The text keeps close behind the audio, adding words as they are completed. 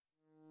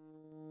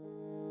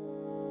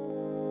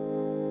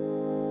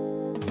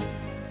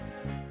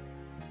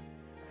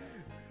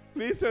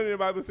Please turn your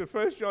Bibles to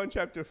 1 John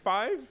chapter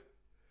 5.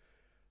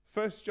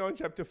 1 John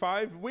chapter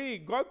 5. We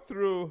got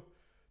through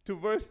to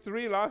verse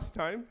 3 last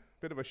time.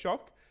 Bit of a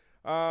shock.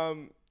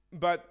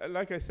 But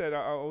like I said,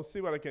 I'll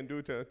see what I can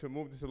do to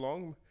move this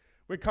along.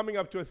 We're coming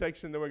up to a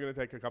section that we're going to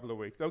take a couple of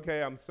weeks.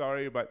 Okay, I'm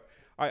sorry, but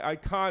I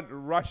can't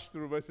rush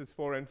through verses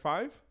 4 and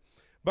 5.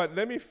 But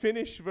let me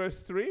finish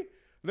verse 3.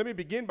 Let me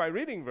begin by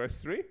reading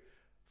verse 3.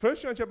 1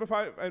 John chapter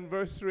 5 and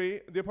verse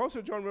 3, the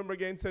Apostle John, remember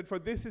again, said, "For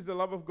this is the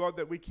love of God,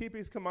 that we keep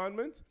his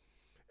commandments."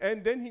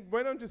 And then he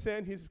went on to say,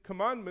 "And his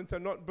commandments are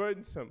not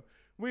burdensome."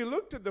 We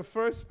looked at the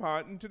first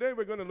part, and today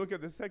we're going to look at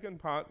the second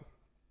part,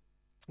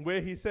 where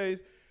he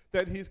says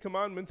that his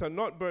commandments are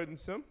not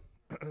burdensome.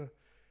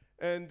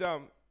 And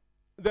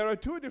there are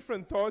two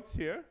different thoughts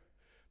here.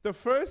 The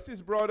first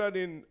is brought out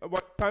in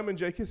what Simon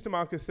J.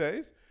 Kistemaker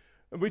says,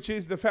 which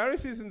is the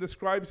Pharisees and the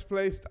scribes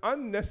placed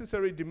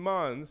unnecessary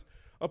demands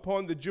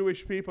upon the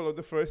Jewish people of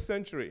the first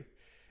century.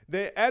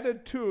 They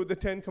added to the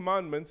Ten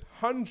Commandments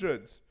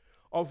hundreds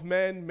of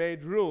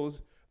man-made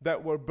rules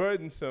that were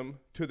burdensome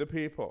to the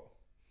people.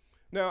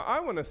 Now, I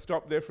want to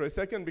stop there for a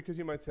second because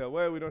you might say,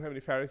 well, we don't have any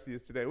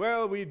Pharisees today.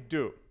 Well, we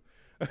do.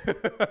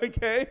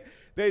 Okay?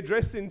 They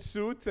dress in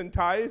suits and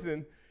ties,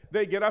 and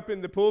they get up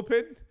in the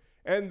pulpit,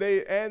 and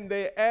they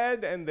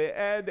add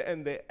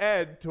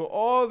to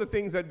all the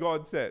things that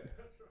God said.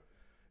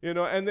 You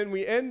know, and then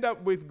we end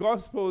up with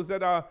gospels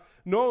that are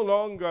no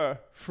longer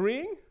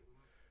freeing.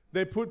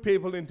 They put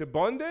people into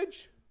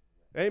bondage.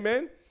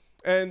 Amen?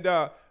 And,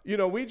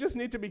 we just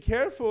need to be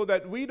careful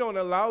that we don't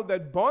allow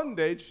that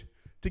bondage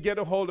to get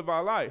a hold of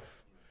our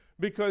life.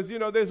 Because,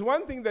 there's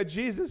one thing that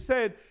Jesus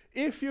said,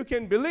 if you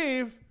can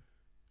believe,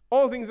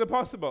 all things are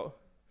possible.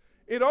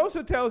 It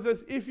also tells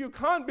us if you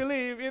can't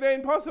believe, it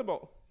ain't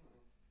possible.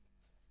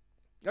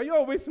 Are you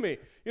all with me?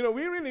 We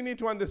really need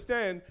to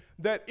understand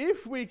that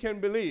if we can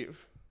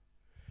believe,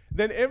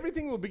 then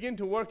everything will begin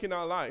to work in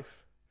our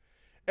life.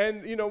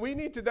 And, we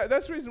need to,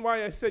 that's the reason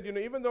why I said,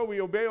 even though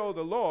we obey all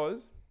the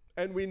laws,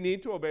 and we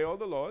need to obey all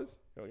the laws,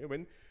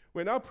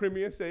 when our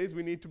premier says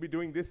we need to be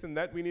doing this and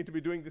that, we need to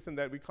be doing this and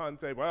that, we can't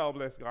say, well,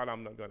 bless God,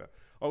 I'm not going to.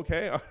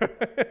 Okay?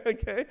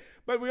 Okay?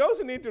 But we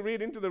also need to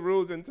read into the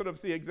rules and sort of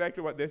see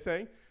exactly what they're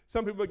saying.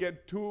 Some people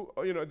get too,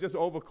 just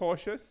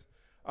overcautious,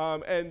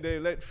 and they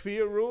let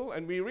fear rule,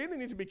 and we really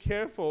need to be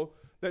careful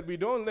that we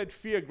don't let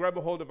fear grab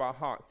a hold of our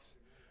hearts.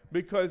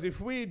 Because if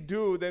we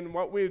do, then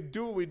what we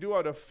do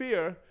out of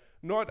fear,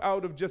 not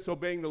out of just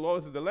obeying the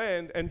laws of the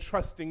land and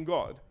trusting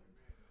God.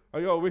 Are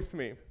you all with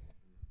me?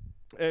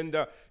 And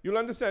you'll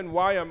understand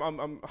why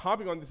I'm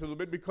harping on this a little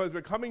bit, because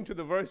we're coming to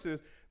the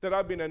verses that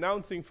I've been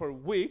announcing for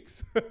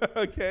weeks,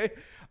 okay,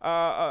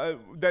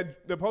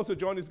 that the Apostle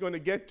John is going to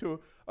get to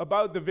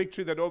about the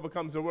victory that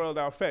overcomes the world,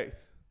 our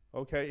faith,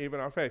 okay, even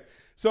our faith.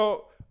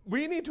 So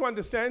we need to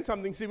understand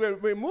something. See,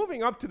 we're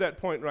moving up to that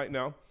point right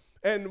now.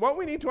 And what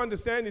we need to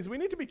understand is we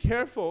need to be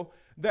careful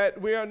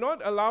that we are not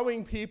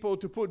allowing people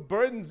to put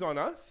burdens on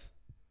us,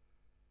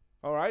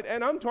 all right?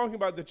 And I'm talking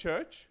about the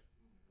church,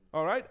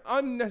 all right?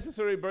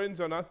 Unnecessary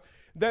burdens on us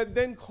that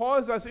then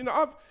cause us,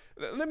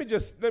 let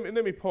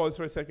me pause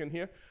for a second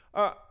here.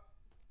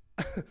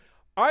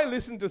 I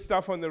listen to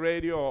stuff on the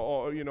radio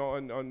or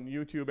on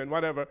YouTube and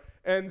whatever,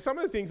 and some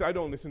of the things I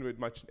don't listen to it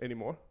much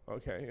anymore,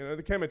 okay?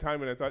 There came a time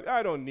when I thought,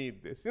 I don't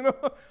need this,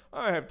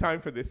 I have time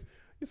for this.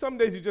 Some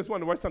days you just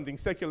want to watch something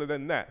secular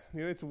than that.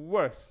 It's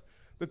worse.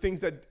 The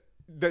things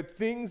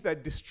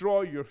that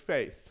destroy your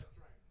faith.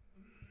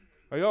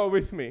 Are you all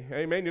with me?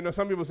 Amen.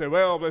 Some people say,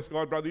 well, bless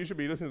God, brother, you should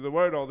be listening to the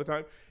word all the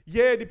time.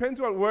 Yeah, it depends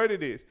what word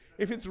it is.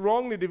 If it's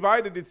wrongly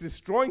divided, it's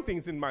destroying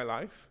things in my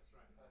life.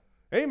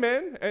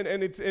 Amen.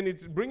 And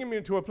it's bringing me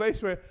to a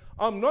place where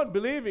I'm not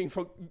believing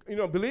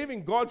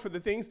God for the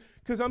things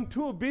because I'm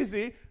too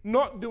busy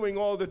not doing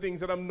all the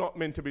things that I'm not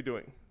meant to be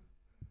doing.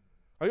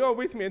 Are you all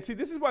with me? And see,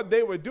 this is what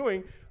they were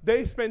doing.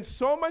 They spent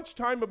so much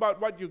time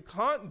about what you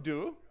can't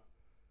do.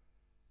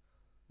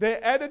 They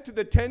added to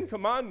the 10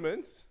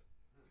 Commandments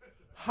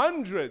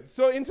hundreds.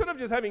 So instead of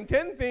just having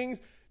 10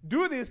 things,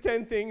 do these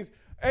 10 things.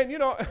 And,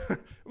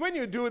 when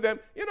you do them,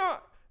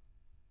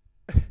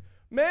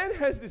 man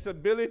has this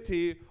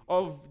ability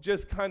of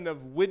just kind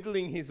of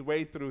whittling his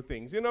way through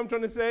things. You know what I'm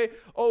trying to say?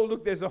 Oh,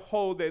 look, there's a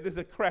hole there. There's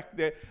a crack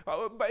there.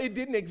 But it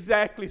didn't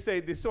exactly say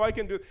this, so I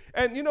can do it.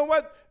 And you know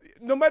what?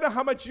 No matter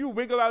how much you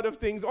wiggle out of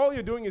things, all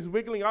you're doing is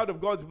wiggling out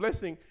of God's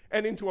blessing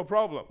and into a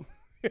problem.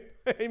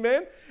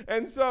 Amen?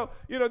 And so,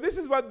 this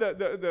is what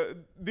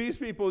these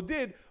people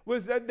did,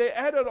 was that they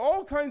added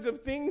all kinds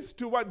of things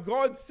to what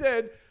God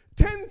said,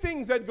 10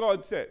 things that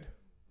God said.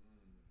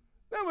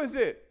 That was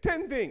it,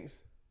 10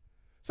 things.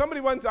 Somebody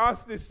once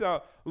asked this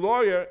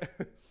lawyer,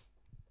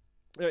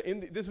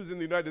 this was in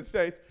the United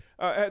States,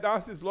 had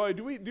asked this lawyer,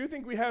 do you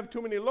think we have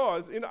too many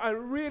laws? I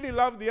really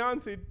loved the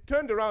answer. He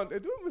turned around,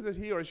 was it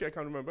he or she, I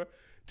can't remember,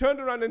 turned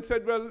around and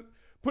said, well,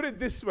 put it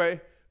this way,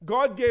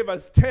 God gave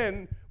us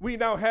 10, we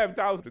now have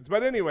thousands.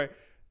 But anyway,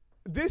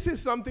 this is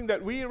something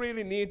that we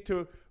really need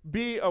to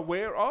be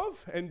aware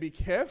of and be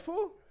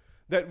careful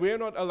that we're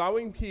not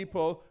allowing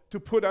people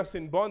to put us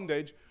in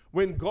bondage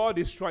when God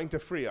is trying to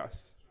free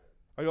us.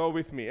 Are you all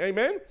with me?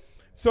 Amen?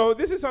 So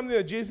this is something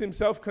that Jesus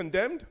himself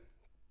condemned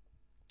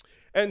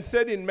and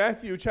said in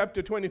Matthew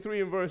chapter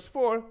 23 and verse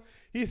 4.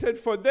 He said,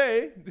 for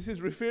they, this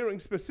is referring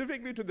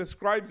specifically to the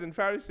scribes and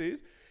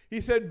Pharisees,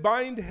 he said,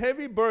 bind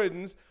heavy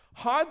burdens,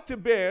 hard to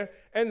bear,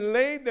 and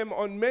lay them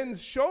on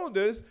men's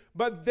shoulders,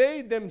 but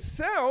they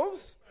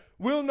themselves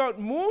will not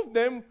move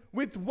them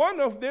with one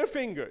of their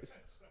fingers.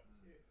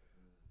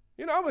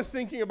 You know, I was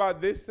thinking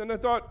about this, and I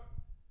thought,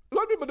 a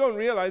lot of people don't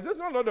realize there's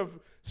not a lot of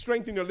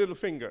strength in your little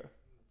finger.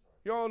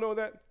 You all know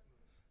that?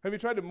 Have you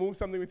tried to move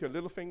something with your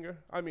little finger?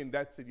 I mean,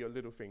 that's it, your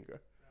little finger.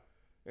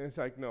 And it's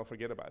like, no,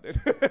 forget about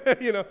it.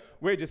 You know,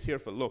 we're just here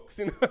for looks.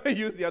 You know,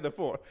 use the other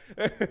 4.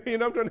 You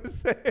know what I'm trying to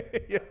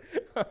say? Yeah.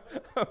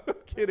 I'm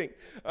not kidding.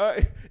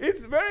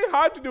 It's very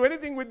hard to do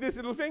anything with this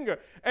little finger.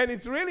 And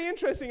it's really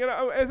interesting. And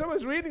as I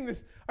was reading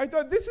this, I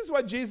thought, this is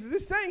what Jesus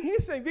is saying.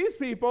 He's saying these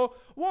people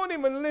won't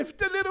even lift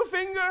a little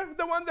finger.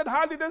 The one that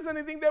hardly does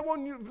anything, they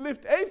won't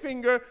lift a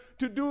finger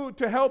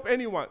to help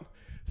anyone.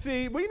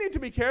 See, we need to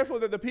be careful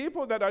that the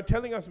people that are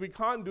telling us we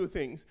can't do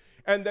things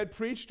and that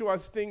preach to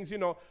us things, you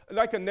know,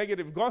 like a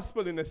negative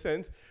gospel in a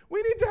sense,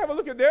 we need to have a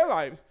look at their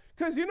lives.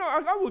 Because, you know,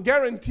 I will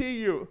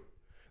guarantee you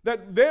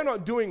that they're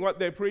not doing what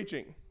they're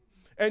preaching.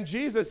 And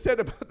Jesus said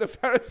about the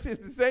Pharisees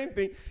the same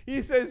thing.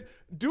 He says,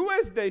 do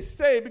as they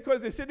say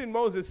because they sit in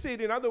Moses'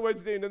 seat. In other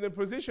words, they're in the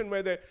position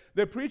where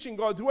they're preaching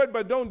God's word,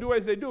 but don't do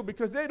as they do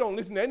because they don't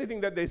listen to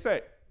anything that they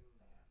say.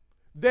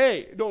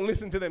 They don't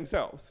listen to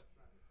themselves.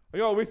 Are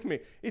you all with me?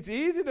 It's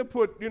easy to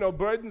put, you know,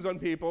 burdens on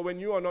people when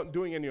you are not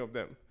doing any of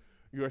them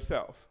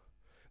yourself.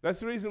 That's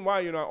the reason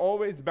why, you know, I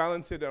always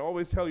balance it. I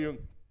always tell you,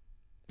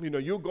 you know,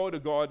 you go to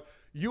God,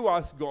 you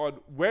ask God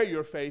where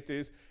your faith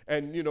is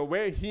and, you know,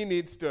 where he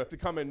needs to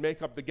come and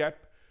make up the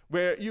gap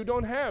where you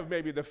don't have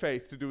maybe the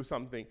faith to do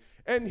something.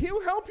 And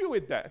he'll help you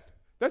with that.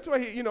 That's why,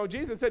 you know,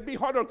 Jesus said, be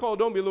hot or cold,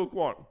 don't be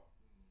lukewarm.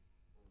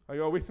 Are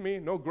you all with me?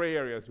 No gray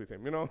areas with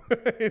him, you know.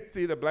 It's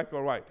either black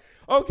or white.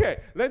 Okay,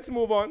 let's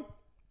move on.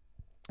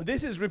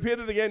 This is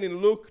repeated again in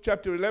Luke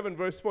chapter 11,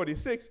 verse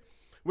 46,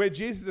 where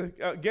Jesus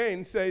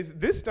again says,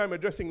 this time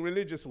addressing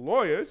religious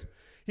lawyers,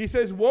 he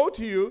says, woe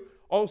to you,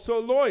 also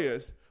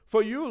lawyers,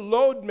 for you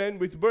load men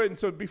with burdens.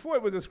 So before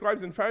it was the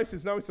scribes and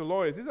Pharisees, now it's the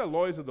lawyers. These are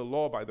lawyers of the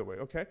law, by the way,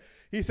 okay?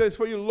 He says,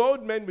 for you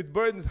load men with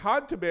burdens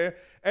hard to bear,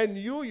 and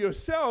you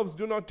yourselves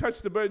do not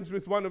touch the burdens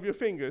with one of your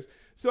fingers.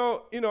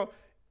 So, you know,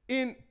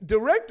 in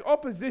direct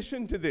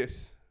opposition to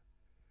this,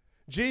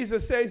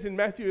 Jesus says in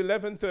Matthew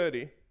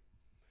 11:30,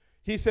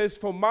 he says,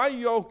 for my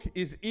yoke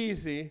is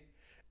easy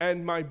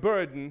and my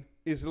burden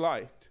is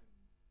light.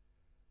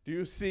 Do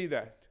you see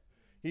that?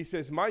 He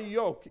says, my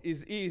yoke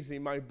is easy,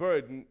 my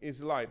burden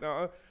is light.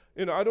 Now,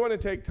 you know, I don't want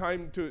to take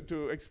time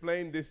to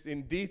explain this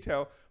in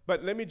detail,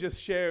 but let me just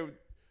share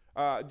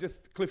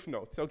just cliff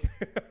notes, okay?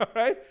 All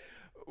right?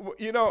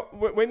 You know,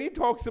 when he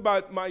talks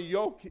about my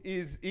yoke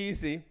is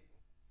easy,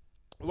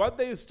 what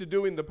they used to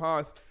do in the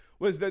past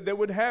was that they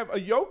would have, a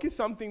yoke is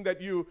something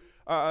that you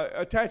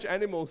attach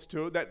animals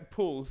to that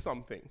pulls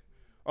something.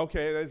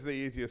 Okay, that's the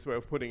easiest way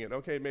of putting it.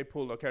 Okay, it may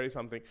pull or carry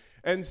something.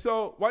 And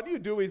so what you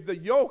do is the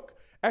yoke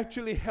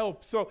actually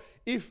helps. So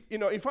if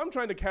I'm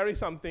trying to carry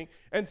something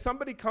and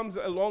somebody comes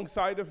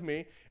alongside of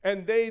me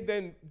and they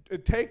then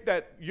take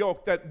that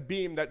yoke, that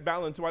beam, that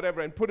balance,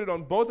 whatever, and put it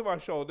on both of our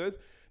shoulders,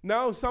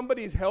 now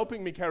somebody is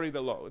helping me carry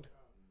the load.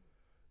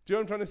 Do you know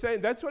what I'm trying to say?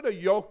 That's what a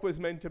yoke was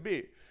meant to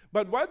be.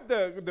 But what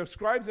the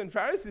scribes and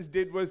Pharisees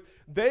did was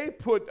they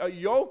put a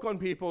yoke on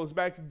people's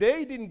backs.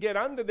 They didn't get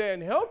under there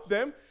and help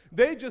them.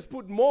 They just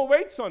put more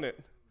weights on it.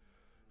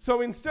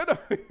 So instead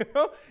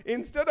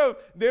of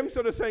them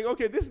sort of saying,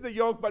 okay, this is the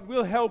yoke, but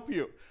we'll help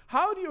you.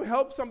 How do you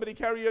help somebody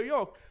carry a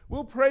yoke?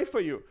 We'll pray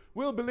for you.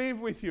 We'll believe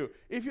with you.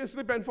 If you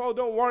slip and fall,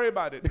 don't worry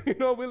about it.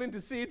 We'll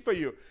intercede for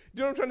you. Do you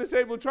know what I'm trying to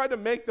say? We'll try to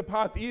make the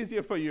path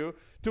easier for you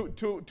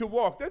to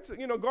walk. That's,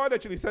 God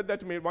actually said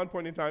that to me at one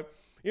point in time.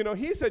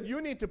 He said,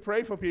 you need to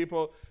pray for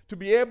people to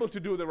be able to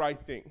do the right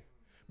thing.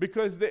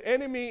 Because the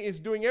enemy is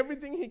doing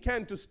everything he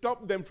can to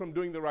stop them from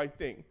doing the right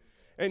thing.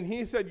 And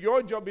he said,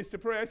 your job is to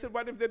pray. I said,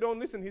 what if they don't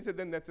listen? He said,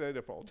 then that's their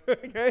fault.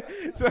 Okay?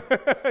 So,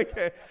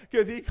 okay.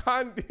 Because he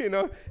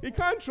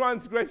can't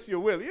transgress your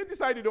will. You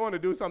decide you don't want to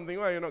do something,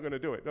 well, you're not going to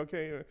do it.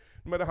 Okay?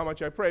 No matter how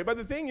much I pray. But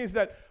the thing is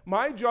that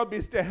my job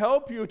is to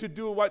help you to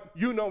do what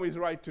you know is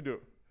right to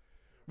do.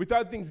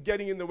 Without things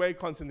getting in the way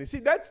constantly. See,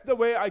 that's the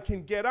way I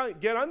can get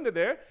under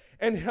there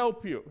and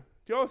help you.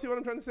 Do you all see what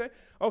I'm trying to say?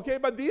 Okay,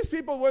 but these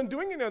people weren't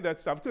doing any of that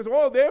stuff because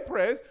all their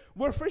prayers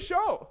were for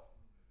show.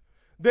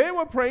 They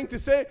were praying to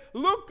say,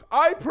 look,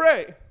 I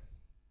pray.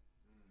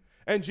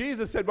 And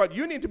Jesus said, what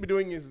you need to be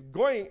doing is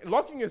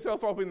locking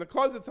yourself up in the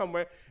closet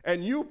somewhere,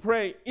 and you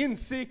pray in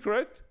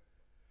secret.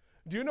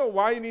 Do you know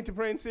why you need to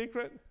pray in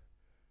secret?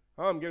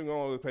 Oh, I'm getting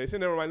all over the place.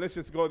 Never mind, let's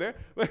just go there.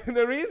 But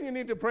the reason you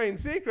need to pray in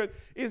secret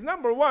is,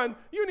 number one,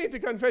 you need to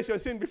confess your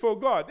sin before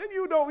God. And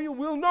you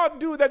will not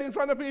do that in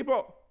front of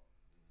people.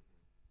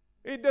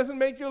 It doesn't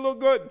make you look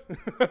good.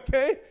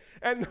 Okay?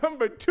 And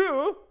number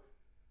two,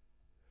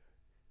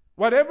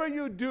 whatever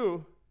you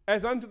do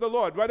as unto the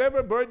Lord,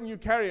 whatever burden you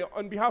carry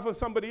on behalf of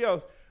somebody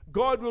else,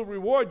 God will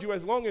reward you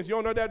as long as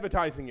you're not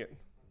advertising it.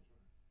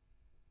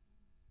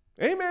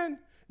 Amen.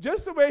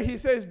 Just the way he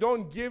says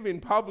don't give in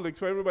public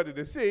for everybody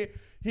to see,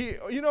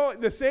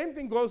 the same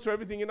thing goes for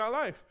everything in our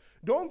life.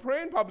 Don't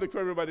pray in public for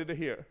everybody to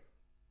hear.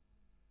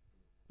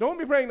 Don't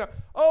be praying now,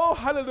 oh,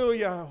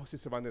 hallelujah. Oh,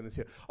 Sister Vanda is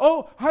here.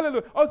 Oh,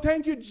 hallelujah. Oh,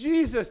 thank you,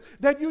 Jesus,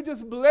 that you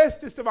just bless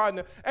Sister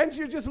Vanda and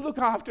you just look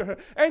after her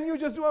and you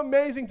just do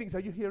amazing things. Are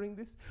you hearing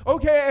this?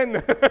 Okay,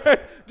 and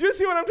do you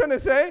see what I'm trying to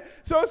say?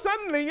 So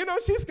suddenly,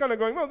 she's kind of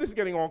going, oh, this is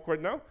getting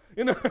awkward now.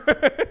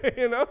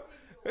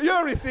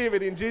 You'll receive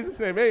it in Jesus'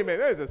 name. Amen.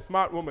 There's a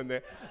smart woman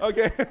there.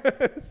 Okay.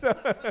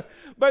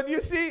 But you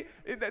see,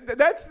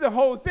 that's the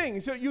whole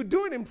thing. So you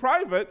do it in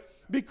private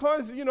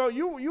because,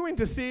 you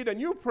intercede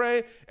and you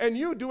pray and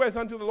you do as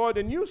unto the Lord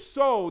and you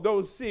sow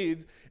those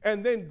seeds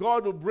and then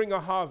God will bring a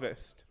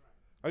harvest.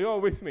 Are you all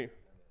with me?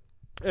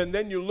 And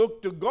then you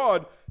look to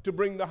God to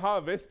bring the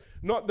harvest,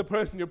 not the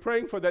person you're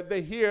praying for that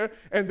they hear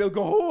and they'll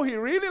go, oh, he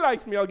really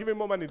likes me. I'll give him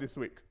more money this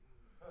week.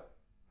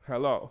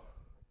 Hello.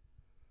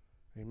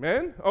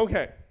 Amen?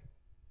 Okay.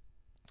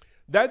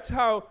 That's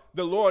how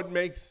the Lord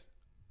makes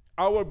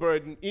our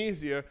burden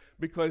easier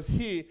because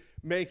he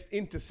makes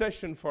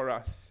intercession for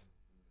us.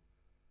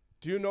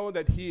 Do you know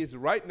that he is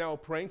right now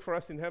praying for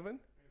us in heaven?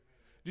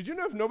 Did you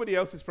know if nobody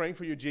else is praying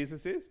for you,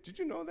 Jesus is? Did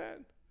you know that?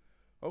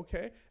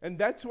 Okay. And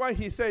that's why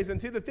he says,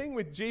 and see the thing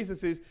with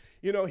Jesus is,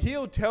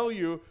 he'll tell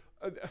you,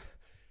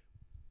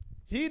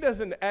 he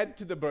doesn't add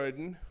to the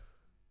burden.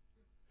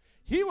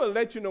 He will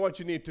let you know what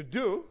you need to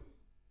do.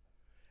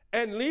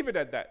 And leave it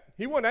at that.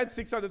 He won't add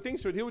 6 other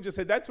things to it. He will just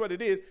say, that's what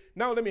it is.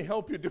 Now let me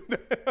help you do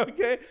that.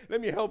 Okay?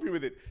 Let me help you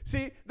with it.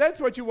 See,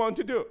 that's what you want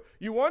to do.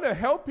 You want to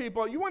help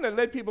people. You want to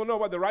let people know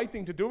what the right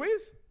thing to do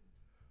is.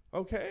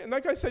 Okay? And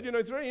like I said,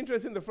 it's very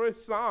interesting. The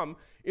first Psalm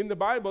in the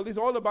Bible is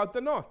all about the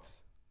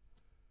knots.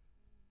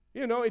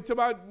 It's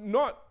about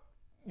not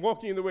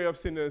walking in the way of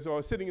sinners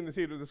or sitting in the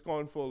seat of the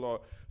scornful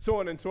or so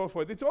on and so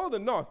forth. It's all the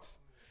knots.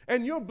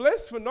 And you're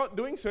blessed for not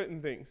doing certain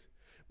things.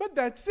 But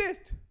that's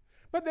it.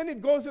 But then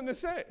it goes on to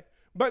say,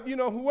 but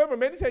whoever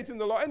meditates in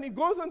the law, and it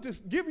goes on to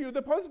give you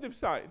the positive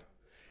side.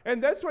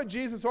 And that's what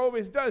Jesus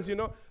always does,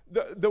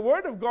 The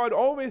Word of God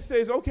always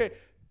says, okay,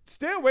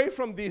 stay away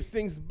from these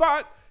things,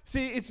 but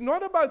see, it's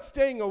not about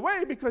staying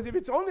away, because if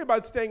it's only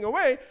about staying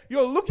away,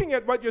 you're looking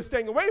at what you're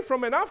staying away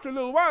from, and after a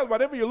little while,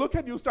 whatever you look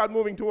at, you start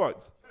moving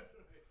towards.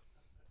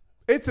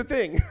 It's a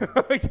thing,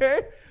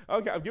 okay?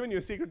 Okay, I've given you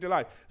a secret to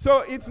life.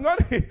 So it's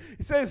not, he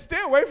says,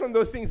 stay away from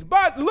those things,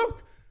 but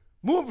look,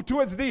 move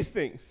towards these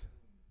things.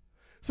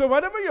 So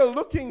whatever you're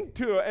looking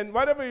to and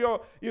whatever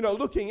you're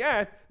looking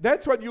at,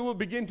 that's what you will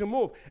begin to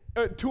move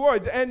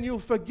towards, and you'll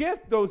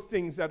forget those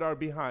things that are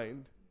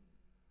behind.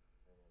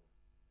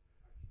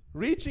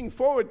 Reaching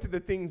forward to the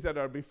things that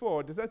are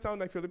before. Does that sound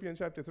like Philippians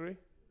chapter 3?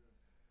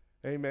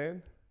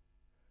 Amen.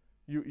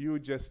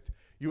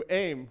 You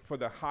aim for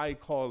the high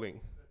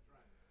calling.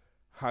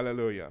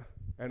 Hallelujah.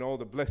 And all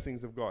the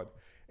blessings of God.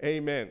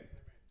 Amen.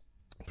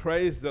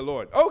 Praise the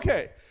Lord.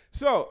 Okay,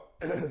 so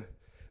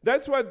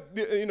that's what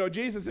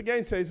Jesus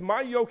again says,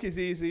 my yoke is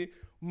easy,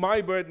 my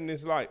burden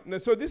is light. Now,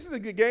 so this is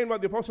again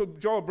what the Apostle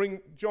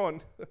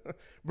John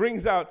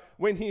brings out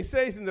when he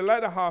says in the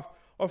latter half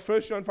of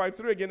 1 John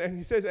 5:3 again, and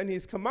he says, and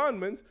his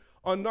commandments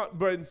are not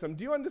burdensome.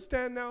 Do you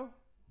understand now?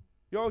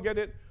 You all get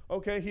it?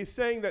 Okay, he's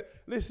saying that,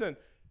 listen,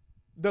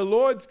 the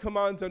Lord's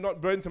commands are not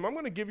burdensome. I'm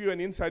going to give you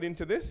an insight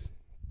into this.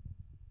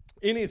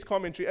 In his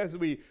commentary, as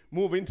we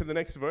move into the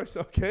next verse,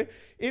 okay,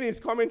 in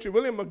his commentary,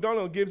 William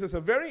MacDonald gives us a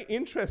very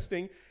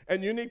interesting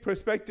and unique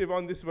perspective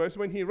on this verse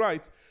when he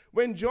writes,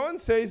 when John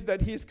says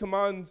that his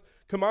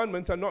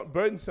commandments are not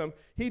burdensome,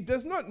 he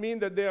does not mean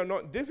that they are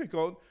not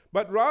difficult,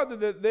 but rather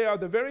that they are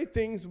the very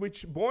things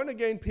which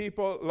born-again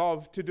people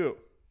love to do.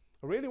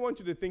 I really want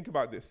you to think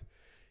about this.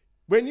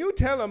 When you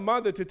tell a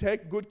mother to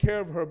take good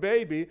care of her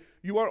baby,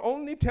 you are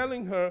only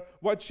telling her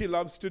what she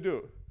loves to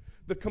do.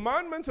 The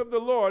commandments of the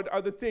Lord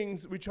are the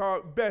things which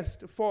are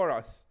best for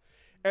us,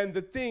 and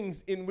the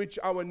things in which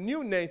our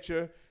new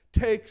nature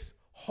takes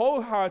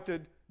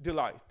wholehearted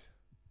delight.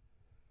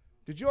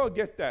 Did you all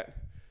get that?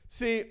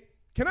 See,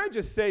 can I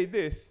just say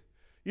this?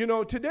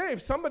 Today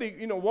if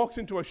somebody, walks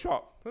into a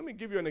shop, let me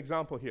give you an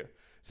example here.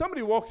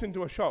 Somebody walks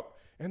into a shop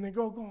and they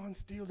go on,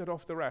 steal that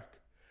off the rack.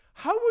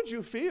 How would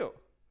you feel?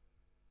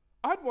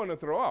 I'd want to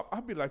throw up.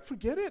 I'd be like,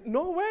 forget it.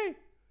 No way.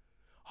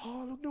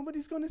 Oh, look,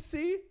 nobody's going to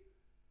see.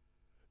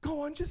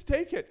 Go on, just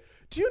take it.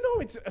 Do you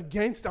know it's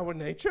against our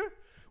nature?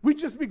 We'd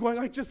just be going,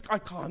 I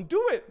can't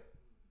do it.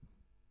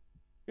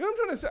 You know what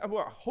I'm trying to say?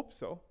 Well, I hope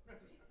so.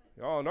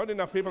 Oh, not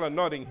enough people are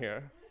nodding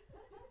here.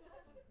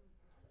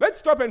 Let's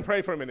stop and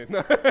pray for a minute.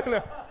 No,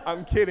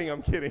 I'm kidding.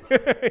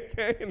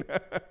 Okay,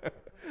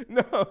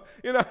 no,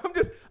 I'm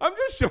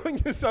just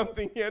showing you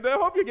something here that I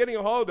hope you're getting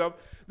a hold of.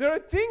 There are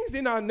things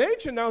in our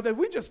nature now that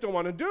we just don't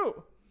want to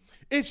do.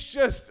 It's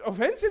just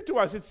offensive to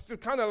us. It's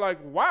kind of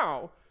like,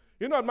 wow.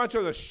 I'd much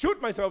rather shoot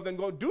myself than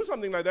go do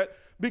something like that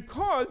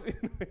because,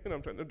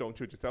 don't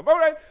shoot yourself. All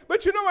right,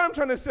 but you know what I'm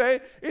trying to say?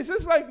 It's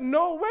just like,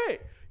 no way,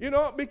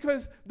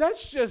 because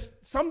that's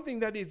just something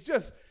that is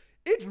just,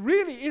 it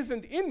really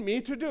isn't in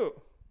me to do.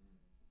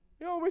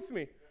 You're with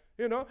me,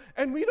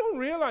 and we don't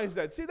realize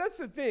that. See, that's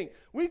the thing.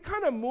 We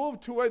kind of move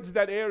towards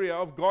that area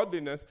of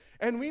godliness,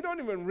 and we don't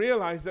even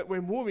realize that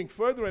we're moving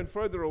further and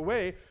further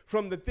away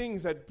from the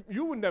things that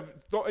you wouldn't have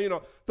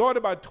thought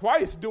about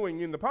twice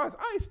doing in the past.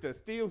 I used to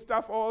steal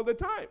stuff all the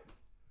time.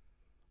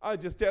 I'll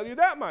just tell you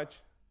that much.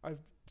 I'm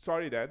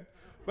sorry, Dad.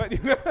 But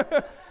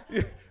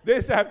they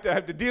used to have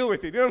to deal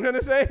with it. You know what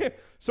I'm trying to say?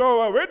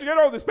 So where'd you get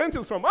all these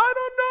pencils from? I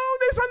don't know.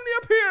 They suddenly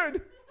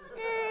appeared.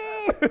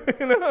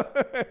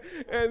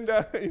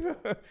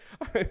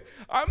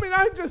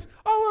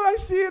 I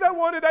see it, I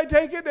want it, I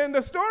take it, and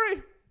the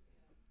story.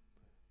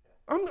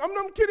 I'm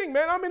not kidding,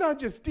 man. I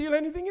just steal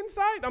anything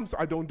inside.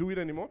 I don't do it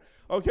anymore.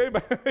 Okay,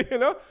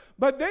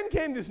 but then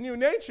came this new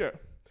nature.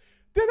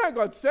 Then I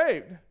got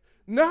saved.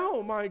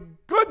 Now, my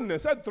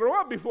goodness, I'd throw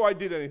up before I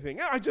did anything.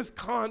 I just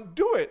can't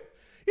do it.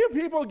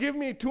 People give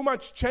me too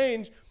much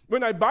change.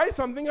 When I buy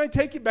something, I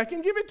take it back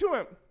and give it to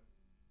them.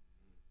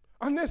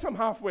 Unless I'm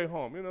halfway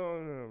home,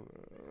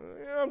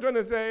 I'm trying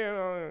to say,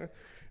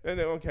 and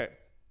okay.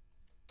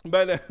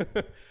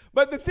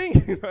 But the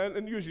thing,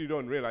 and usually you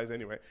don't realize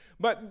anyway,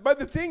 but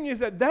the thing is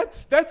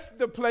that's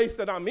the place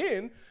that I'm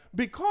in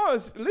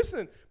because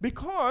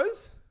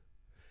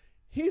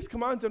his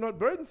commands are not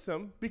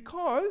burdensome,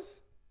 because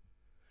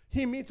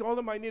he meets all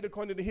of my need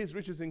according to his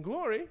riches in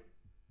glory.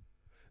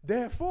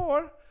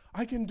 Therefore,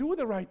 I can do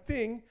the right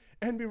thing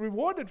and be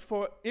rewarded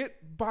for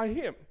it by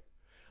him.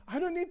 I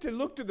don't need to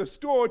look to the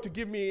store to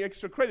give me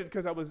extra credit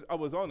because I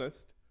was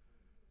honest.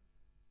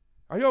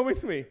 Are you all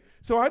with me?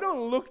 So I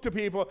don't look to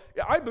people.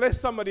 I bless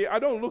somebody. I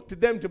don't look to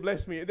them to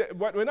bless me.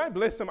 When I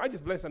bless them, I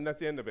just bless them. That's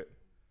the end of it.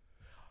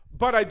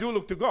 But I do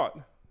look to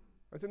God.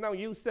 I said, now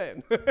you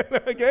said.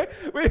 Okay?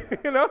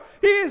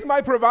 He is my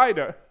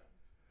provider.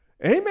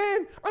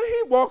 Amen. And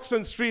he walks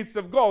on streets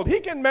of gold. He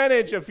can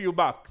manage a few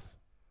bucks.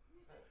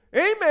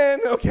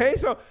 Amen. Okay,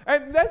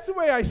 and that's the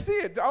way I see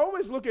it. I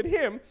always look at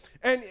him,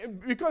 and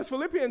because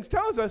Philippians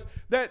tells us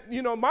that,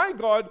 my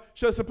God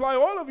shall supply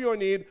all of your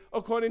need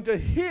according to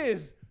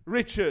his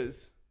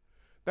riches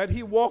that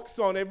he walks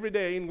on every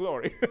day in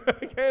glory.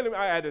 Okay,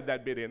 I added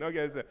that bit in. Okay,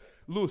 it's a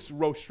loose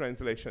Roche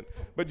translation,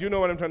 but you know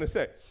what I'm trying to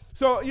say.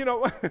 So,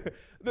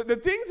 the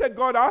things that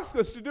God asks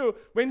us to do,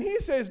 when he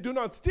says do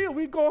not steal,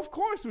 we go, of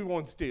course we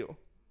won't steal.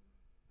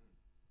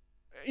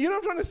 You know what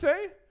I'm trying to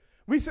say?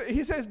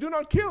 He says, do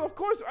not kill. Of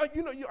course,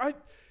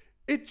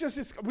 it just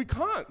is, we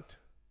can't.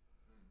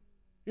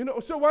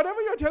 So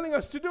whatever you're telling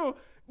us to do,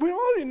 we're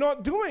already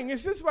not doing.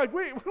 It's just like,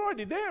 we're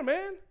already there,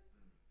 man.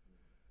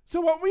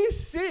 So what we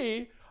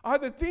see are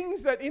the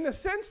things that, in a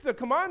sense, the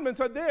commandments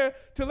are there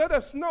to let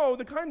us know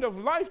the kind of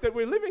life that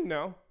we're living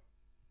now.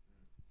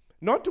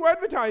 Not to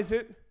advertise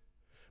it,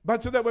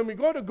 but so that when we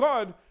go to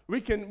God, we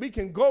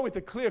can go with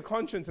a clear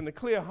conscience and a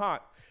clear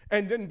heart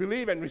and then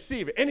believe and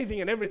receive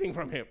anything and everything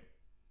from him,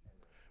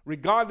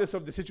 regardless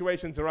of the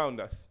situations around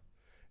us.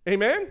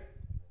 Amen?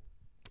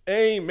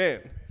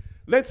 Amen.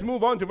 Let's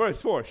move on to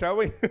verse 4, shall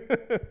we?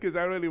 Because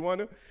I really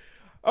want to.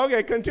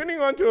 Okay,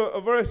 continuing on to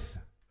verse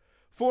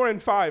 4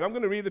 and 5. I'm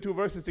going to read the two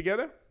verses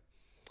together,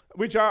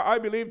 which are, I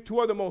believe,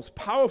 two of the most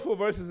powerful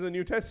verses in the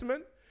New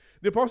Testament.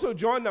 The Apostle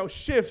John now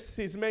shifts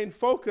his main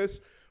focus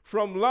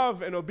from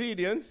love and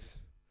obedience.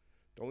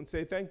 Don't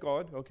say thank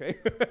God, okay?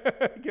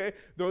 Okay,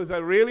 those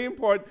are really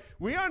important.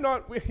 We are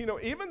not,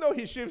 even though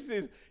he shifts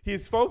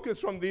his focus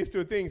from these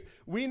two things,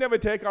 we never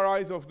take our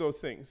eyes off those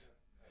things.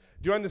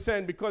 Do you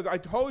understand? Because I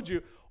told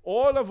you,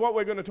 all of what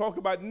we're going to talk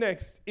about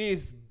next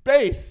is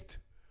based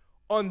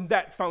on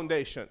that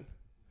foundation.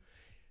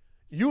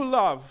 You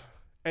love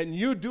and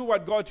you do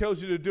what God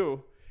tells you to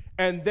do,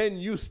 and then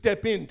you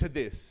step into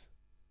this.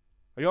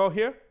 Are you all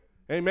here?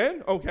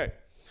 Amen? Okay.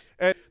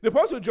 And the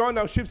Apostle John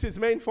now shifts his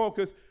main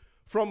focus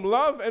from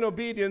love and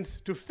obedience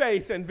to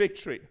faith and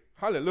victory.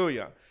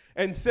 Hallelujah.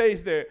 And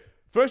says there,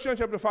 1 John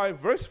chapter 5,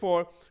 verse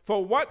 4,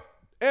 for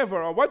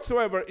whatever or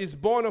whatsoever is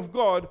born of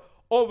God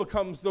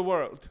overcomes the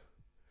world.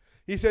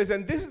 He says,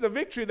 and this is the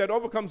victory that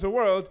overcomes the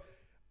world.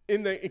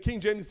 In the King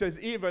James, it says,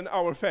 even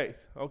our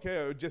faith. Okay,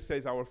 or it just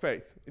says our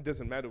faith. It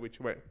doesn't matter which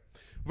way.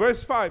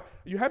 Verse 5,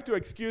 you have to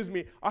excuse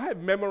me. I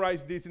have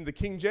memorized this in the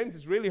King James.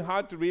 It's really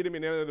hard to read them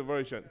in any other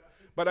version.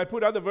 But I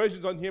put other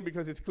versions on here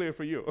because it's clear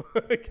for you.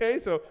 Okay,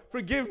 so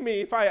forgive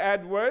me if I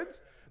add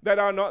words that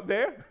are not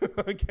there.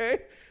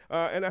 Okay,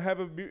 and I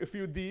have a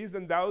few these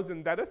and thous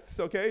and thateths.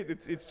 Okay,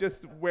 it's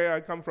just where I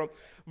come from.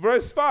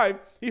 Verse 5,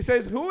 he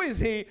says, who is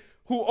he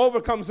who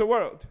overcomes the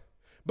world?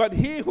 But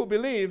he who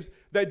believes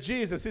that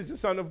Jesus is the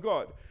Son of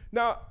God.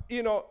 Now,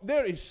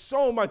 there is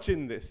so much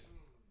in this.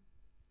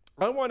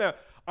 I don't want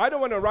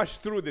to rush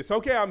through this.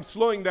 Okay, I'm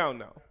slowing down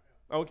now.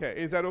 Okay,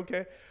 is that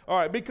okay? All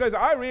right, because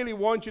I really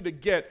want you to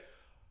get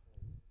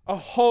a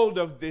hold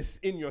of this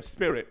in your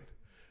spirit.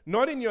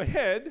 Not in your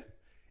head,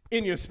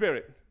 in your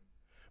spirit.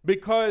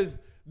 Because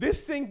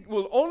this thing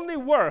will only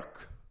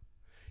work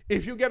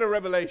if you get a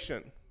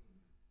revelation.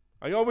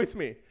 Are you all with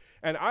me?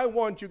 And I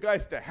want you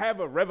guys to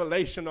have a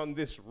revelation on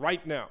this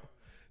right now.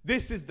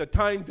 This is the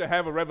time to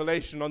have a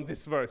revelation on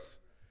this verse.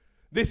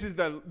 this is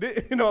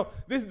this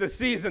is the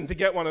season to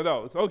get one of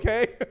those,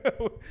 okay?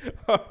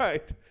 All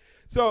right.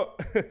 So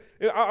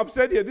I've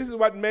said here, this is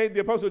what made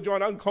the Apostle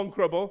John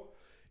unconquerable.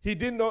 He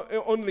did not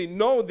only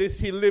know this,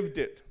 he lived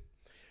it.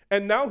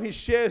 And now he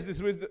shares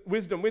this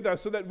wisdom with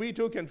us so that we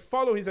too can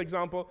follow his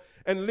example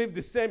and live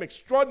the same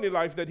extraordinary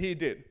life that he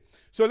did.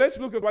 So let's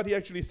look at what he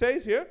actually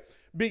says here,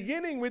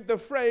 beginning with the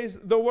phrase,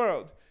 the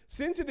world.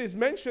 Since it is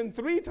mentioned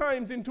 3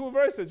 times in 2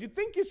 verses, you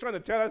think he's trying to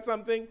tell us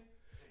something?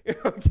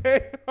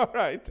 Okay, all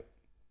right.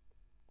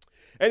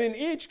 And in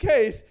each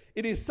case,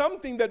 it is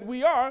something that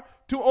we are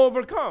to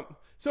overcome.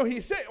 So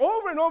he said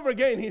over and over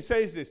again, he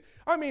says this.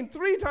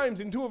 3 times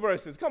in 2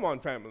 verses. Come on,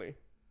 family.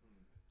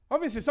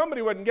 Obviously,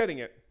 somebody wasn't getting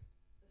it.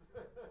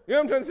 You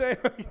know what I'm trying to say?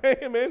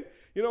 Okay, amen.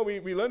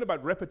 We learned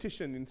about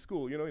repetition in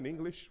school, in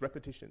English,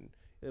 repetition.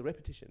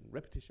 Repetition.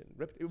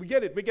 We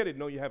get it.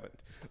 No, you haven't.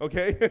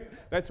 Okay?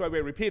 That's why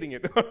we're repeating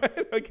it. All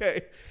right?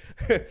 Okay.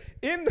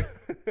 In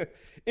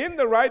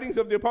the writings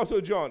of the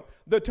Apostle John,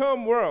 the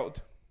term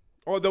world,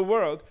 or the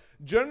world,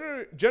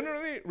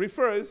 generally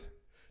refers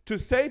to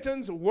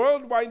Satan's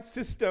worldwide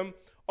system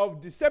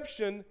of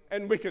deception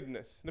and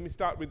wickedness. Let me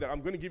start with that.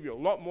 I'm going to give you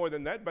a lot more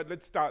than that, but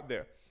let's start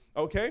there.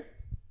 Okay?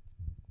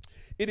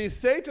 It is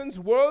Satan's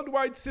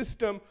worldwide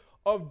system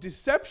of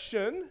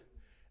deception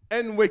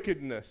and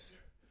wickedness.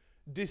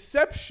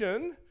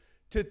 Deception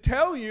to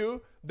tell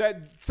you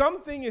that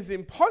something is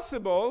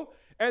impossible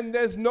and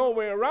there's no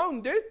way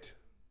around it.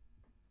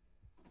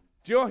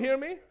 Do you all hear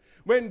me?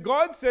 When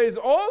God says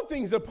all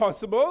things are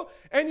possible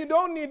and you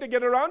don't need to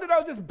get around it,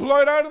 I'll just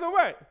blow it out of the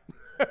way.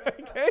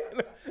 Okay?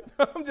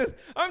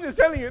 I'm just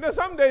telling you,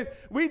 some days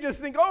we just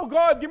think, oh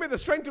God, give me the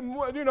strength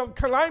to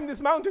climb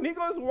this mountain. He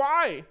goes,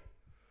 why?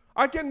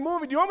 I can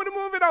move it. Do you want me to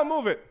move it? I'll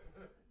move it.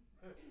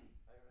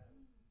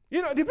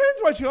 It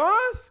depends what you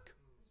ask.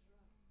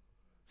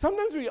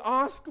 Sometimes we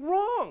ask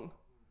wrong.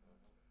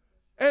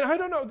 And I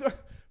don't know,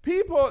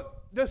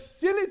 the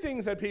silly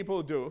things that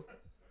people do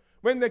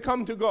when they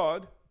come to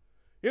God.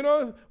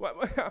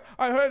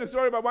 I heard a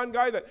story about one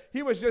guy that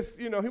he was just,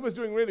 he was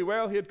doing really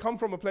well. He had come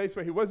from a place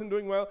where he wasn't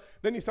doing well.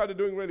 Then he started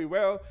doing really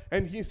well.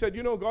 And he said,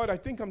 God, I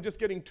think I'm just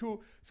getting too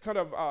kind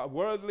of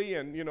worldly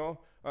and,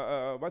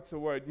 what's the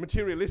word?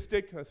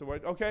 Materialistic. That's the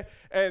word. Okay.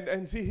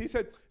 And he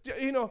said,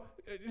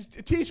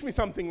 teach me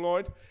something,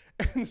 Lord.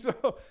 And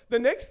so the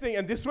next thing,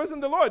 and this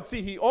wasn't the Lord.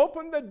 See, he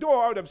opened the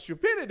door out of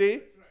stupidity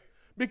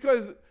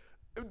because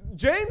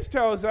James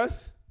tells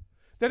us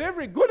that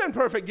every good and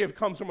perfect gift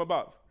comes from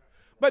above.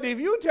 But if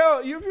you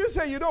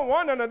say you don't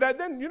want none of that,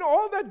 then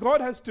all that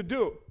God has to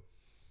do.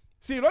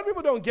 See, a lot of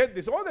people don't get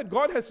this. All that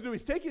God has to do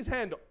is take his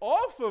hand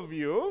off of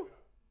you.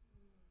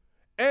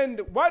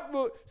 And what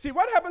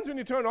happens when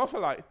you turn off a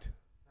light?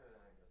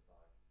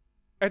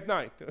 At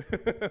night.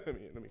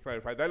 let me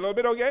clarify that a little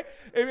bit, okay?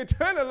 If you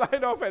turn a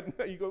light off at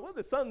night, you go, well,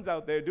 the sun's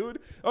out there, dude.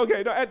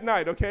 Okay, no, at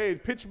night, okay,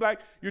 pitch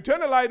black. You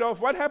turn the light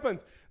off, what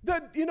happens?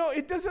 The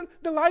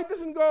light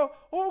doesn't go,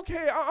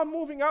 okay, I'm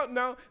moving out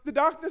now. The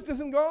darkness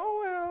doesn't go,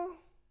 oh,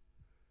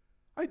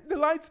 well, the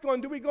light's gone.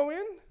 Do we go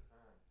in?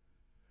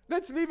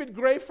 Let's leave it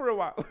gray for a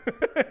while.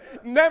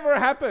 Never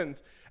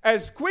happens.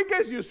 As quick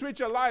as you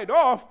switch a light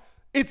off,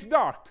 it's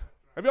dark.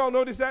 Have you all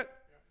noticed that?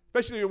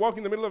 Especially if you walk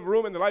in the middle of a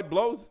room and the light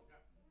blows.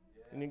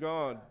 And you go,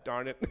 oh,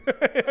 darn it.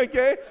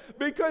 Okay?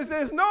 Because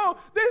there's no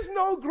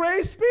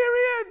grace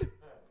period.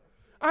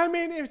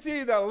 It's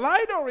either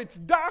light or it's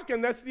dark,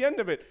 and that's the end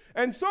of it.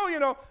 And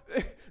so,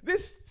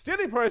 this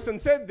silly person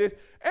said this,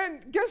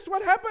 and guess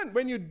what happened?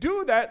 When you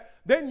do that,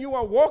 then you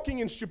are walking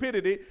in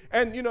stupidity,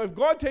 and, if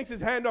God takes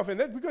his hand off, and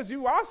that's because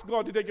you ask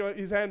God to take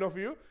his hand off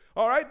you,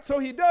 all right? So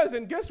he does,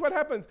 and guess what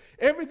happens?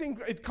 Everything,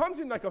 it comes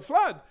in like a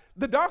flood.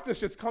 The darkness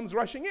just comes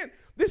rushing in.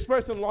 This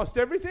person lost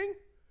everything,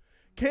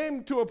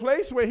 came to a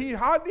place where he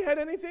hardly had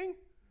anything.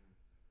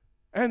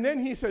 And then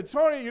he said,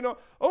 sorry,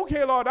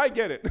 okay, Lord, I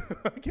get it.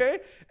 Okay?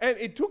 And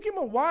it took him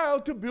a while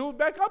to build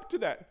back up to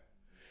that.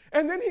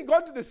 And then he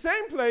got to the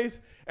same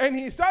place, and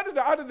he started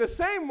to utter the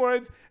same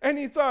words, and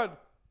he thought,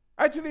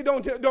 actually,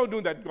 don't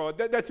do that, God.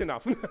 That's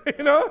enough.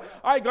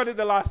 I got it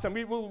the last time.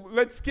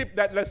 Let's skip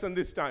that lesson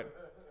this time.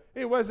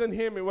 It wasn't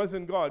him. It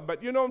wasn't God.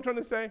 But you know what I'm trying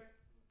to say?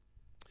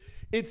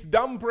 It's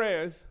dumb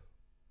prayers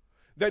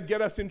that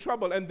get us in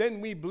trouble. And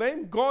then we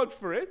blame God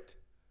for it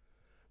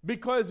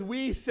because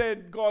we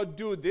said, God,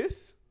 do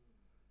this.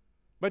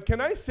 But can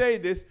I say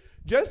this?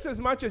 Just as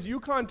much as you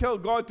can't tell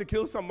God to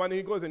kill someone and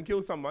he goes and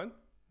kills someone,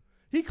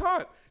 he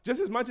can't. Just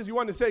as much as you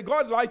want to say,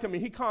 God lied to me,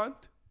 he can't.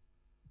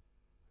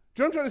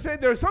 Do you know what I'm trying to say?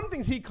 There are some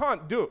things he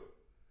can't do.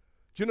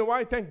 Do you know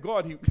why? Thank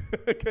God.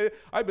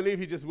 I believe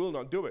he just will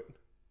not do it.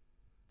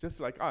 Just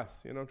like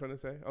us, you know what I'm trying to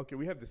say? Okay,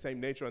 we have the same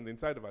nature on the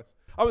inside of us.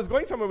 I was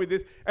going somewhere with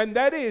this, and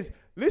that is,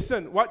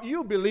 listen, what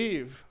you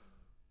believe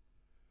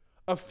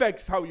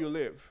affects how you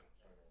live.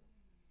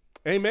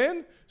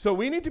 Amen? So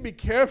we need to be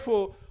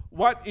careful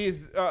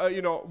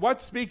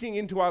what's speaking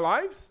into our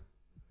lives,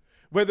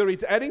 whether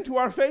it's adding to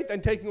our faith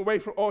and taking away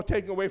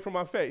from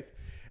our faith.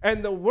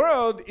 And the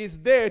world is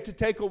there to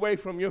take away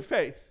from your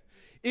faith.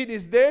 It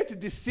is there to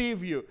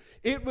deceive you.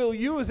 It will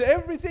use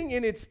everything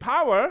in its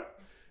power,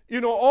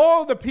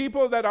 all the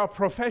people that are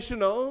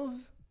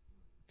professionals,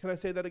 can I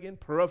say that again?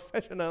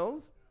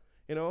 Professionals.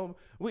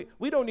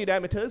 We don't need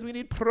amateurs, we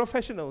need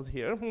professionals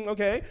here,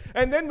 okay?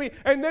 And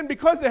then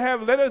because they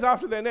have letters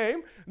after their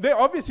name, they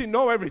obviously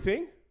know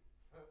everything.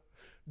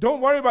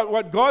 Don't worry about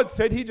what God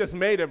said, He just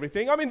made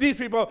everything. I mean, these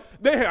people,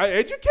 they are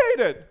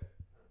educated.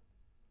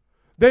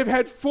 They've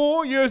had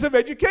 4 years of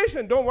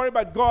education. Don't worry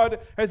about God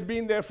has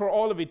been there for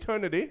all of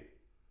eternity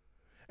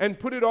and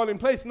put it all in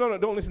place. No,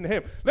 don't listen to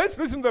him. Let's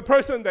listen to the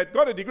person that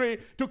got a degree,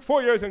 took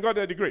 4 years and got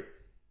a degree.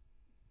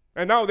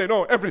 And now they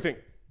know everything.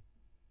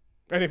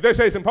 And if they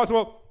say it's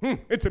impossible,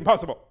 it's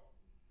impossible.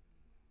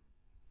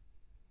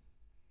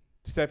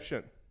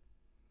 Deception.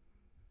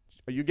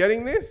 Are you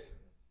getting this?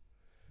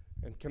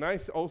 And can I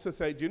also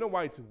say, do you know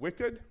why it's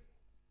wicked?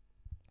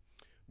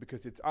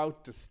 Because it's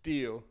out to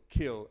steal,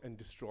 kill, and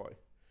destroy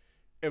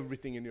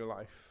everything in your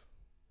life.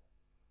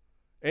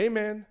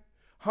 Amen.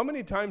 How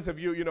many times have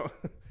you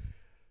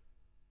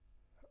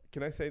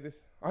can I say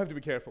this? I have to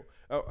be careful.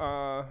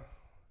 All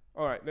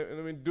right,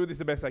 let me do this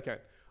the best I can.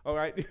 All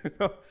right,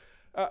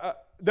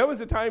 there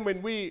was a time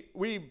when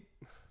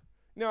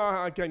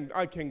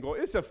I can go.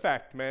 It's a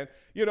fact, man.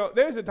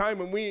 There's a time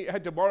when we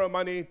had to borrow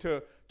money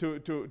to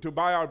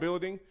buy our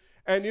building,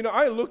 and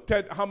I looked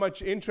at how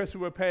much interest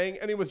we were paying,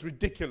 and it was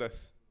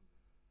ridiculous.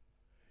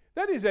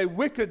 That is a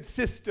wicked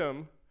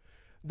system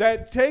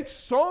that takes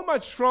so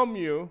much from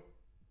you.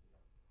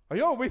 Are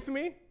you all with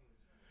me?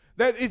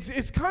 That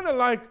it's kind of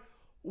like,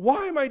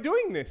 why am I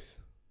doing this?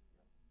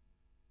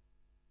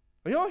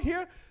 Are you all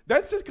here?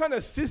 That's the kind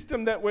of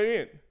system that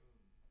we're in.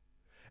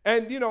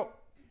 And,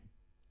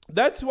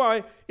 that's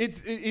why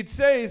it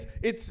says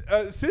it's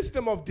a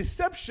system of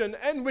deception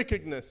and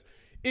wickedness.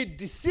 It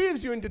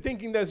deceives you into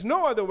thinking there's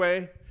no other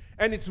way,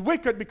 and it's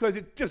wicked because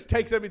it just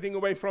takes everything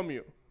away from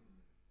you.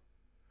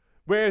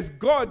 Whereas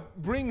God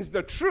brings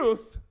the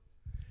truth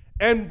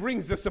and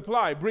brings the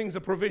supply, brings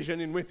the provision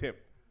in with him.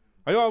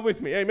 Are you all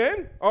with me?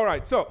 Amen? All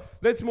right, so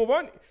let's move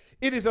on.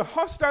 It is a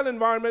hostile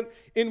environment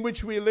in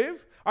which we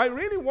live. I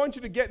really want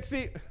you to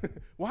see,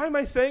 why am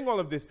I saying all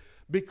of this?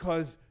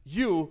 Because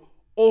you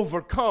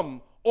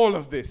overcome all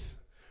of this.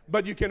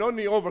 But you can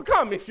only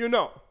overcome if you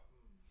know.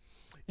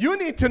 You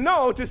need to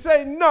know to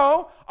say,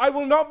 no, I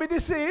will not be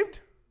deceived.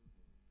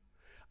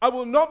 I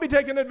will not be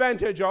taken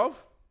advantage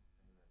of.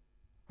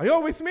 Are you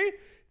all with me?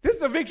 This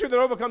is the victory that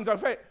overcomes our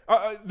faith,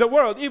 the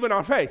world, even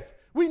our faith.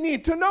 We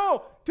need to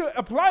know to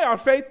apply our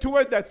faith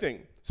toward that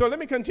thing. So let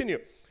me continue.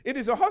 It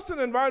is a hostile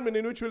environment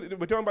in which we're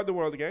talking about the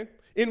world again,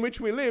 in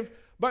which we live,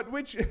 but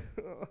which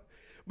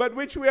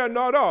we are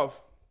not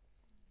of.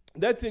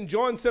 That's in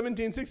John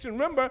 17:16.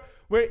 Remember,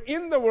 we're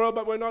in the world,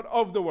 but we're not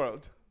of the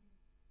world.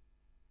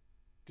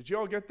 Did you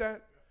all get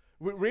that?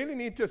 We really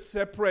need to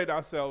separate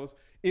ourselves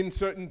in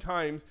certain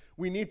times.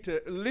 We need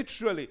to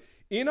literally,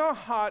 in our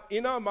heart,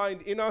 in our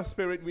mind, in our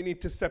spirit, we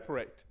need to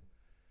separate.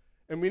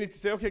 And we need to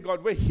say, okay,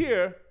 God, we're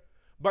here,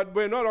 but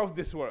we're not of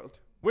this world.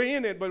 We're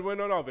in it, but we're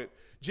not of it.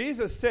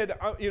 Jesus said,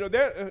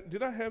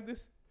 did I have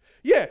this?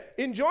 Yeah,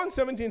 in John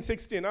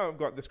 17:16, I've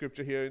got the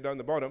scripture here down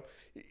the bottom.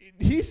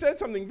 He said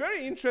something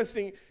very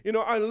interesting.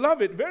 I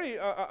love it. Very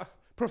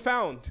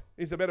profound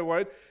is a better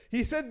word.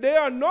 He said, they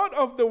are not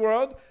of the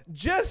world,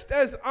 just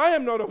as I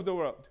am not of the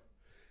world.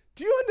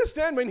 Do you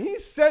understand when he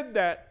said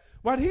that?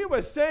 What he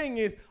was saying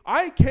is,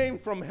 I came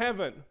from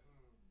heaven.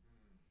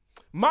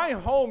 My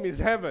home is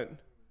heaven.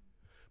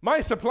 My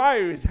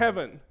supplier is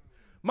heaven.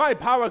 My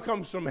power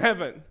comes from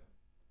heaven.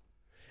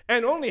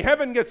 And only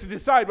heaven gets to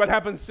decide what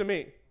happens to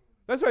me.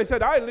 That's why I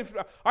said,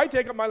 I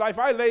take up my life,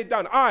 I lay it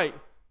down. I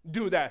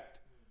do that.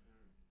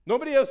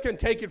 Nobody else can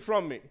take it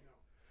from me.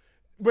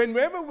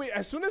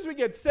 As soon as we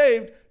get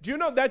saved, do you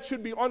know that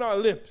should be on our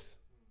lips?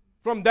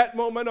 From that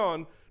moment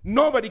on,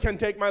 nobody can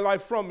take my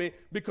life from me,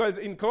 because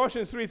in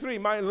Colossians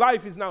 3:3, my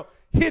life is now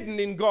hidden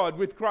in God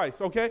with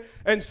Christ, okay?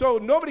 And so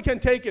nobody can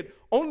take it.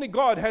 Only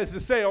God has the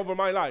say over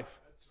my life.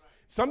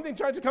 Something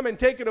tries to come and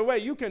take it away,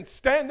 you can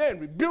stand there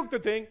and rebuke the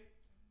thing.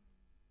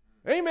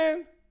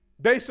 Amen.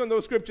 Based on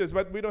those scriptures,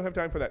 but we don't have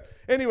time for that.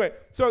 Anyway,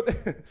 so,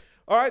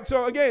 all right,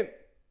 so again,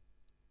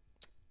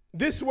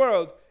 this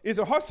world is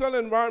a hostile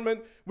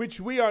environment which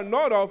we are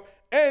not of,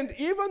 and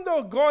even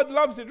though God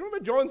loves it, remember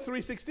John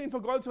 3:16, for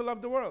God so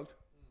loved the world.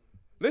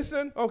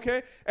 Listen,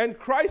 okay, and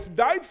Christ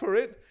died for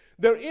it.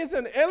 There is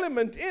an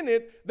element in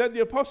it that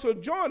the Apostle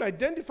John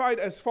identified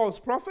as false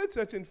prophets,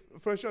 that's in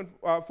 1 John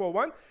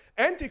 4:1,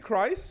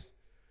 Antichrist,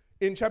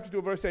 in chapter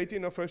 2, verse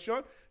 18 of 1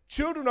 John,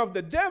 children of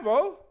the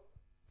devil,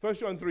 1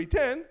 John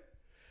 3:10,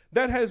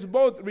 that has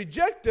both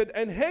rejected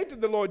and hated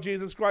the Lord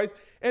Jesus Christ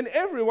and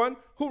everyone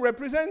who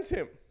represents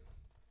him.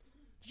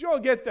 Did you all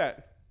get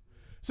that?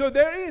 So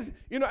there is,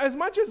 as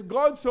much as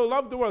God so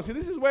loved the world, see,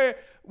 this is where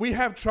we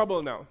have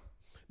trouble now.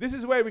 This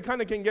is where we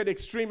kind of can get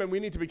extreme, and we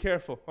need to be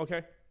careful,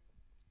 okay?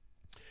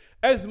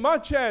 As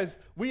much as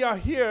we are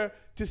here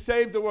to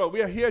save the world,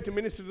 we are here to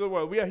minister to the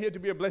world, we are here to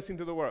be a blessing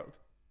to the world,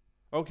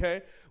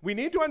 okay? We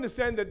need to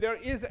understand that there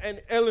is an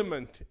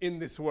element in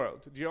this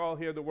world. Do you all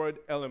hear the word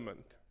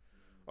element?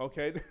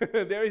 Okay?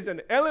 There is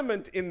an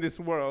element in this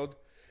world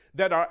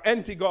that are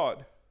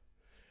anti-God.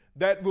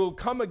 that will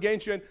come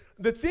against you. And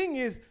the thing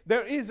is,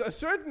 there is a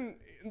certain,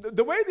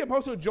 the way the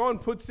Apostle John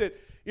puts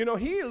it,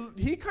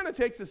 he kind of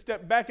takes a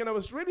step back, and I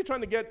was really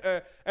trying to get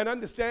an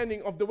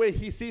understanding of the way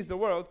he sees the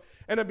world.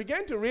 And I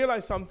began to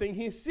realize something.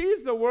 He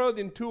sees the world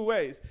in two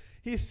ways.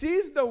 He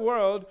sees the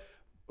world,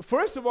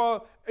 first of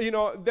all,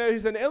 there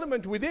is an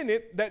element within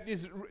it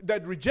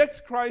that rejects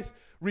Christ,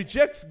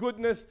 rejects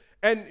goodness,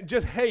 and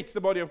just hates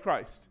the body of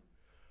Christ.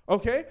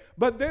 Okay?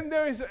 But then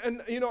there is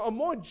a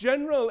more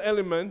general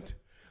element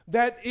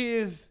that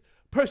is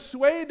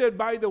persuaded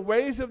by the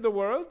ways of the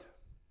world,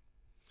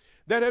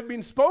 that have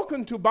been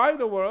spoken to by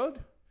the world,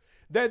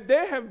 that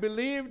they have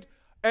believed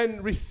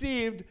and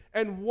received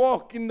and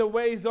walk in the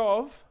ways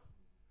of,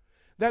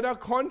 that are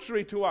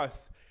contrary to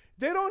us.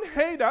 They don't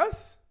hate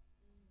us,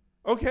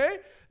 okay?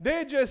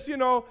 They just,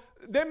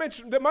 they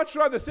much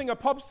rather sing a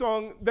pop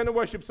song than a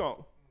worship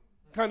song,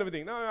 kind of a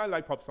thing. No, I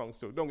like pop songs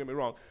too, don't get me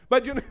wrong.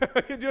 But you know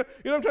what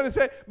I'm trying to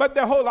say? But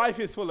their whole life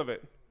is full of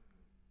it.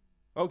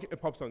 Okay, a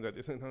pop song that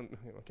isn't,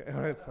 okay,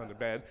 all right, it sounded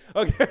bad.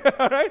 Okay,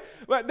 all right?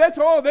 But that's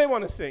all they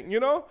want to sing,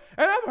 And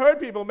I've heard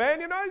people,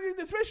 man,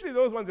 especially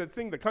those ones that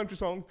sing the country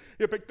songs.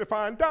 You picked a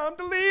fine time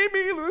to leave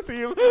me,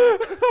 Lucille.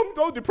 I'm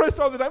so depressed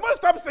all the time. Well,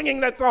 stop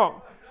singing that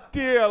song.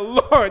 Dear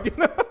Lord,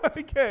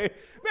 okay.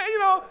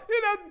 Man,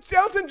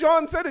 Elton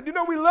John said it,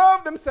 we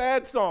love them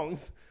sad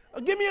songs.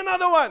 Give me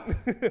another one.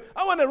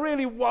 I want to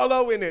really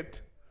wallow in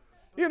it.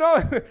 And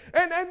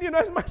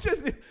as much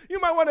as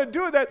you might want to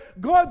do that,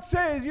 God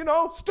says,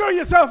 stir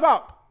yourself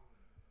up,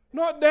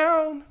 not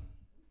down.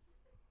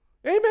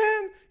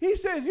 Amen. He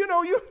says, you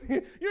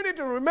need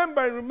to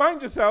remember and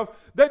remind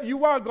yourself that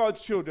you are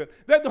God's children,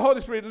 that the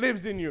Holy Spirit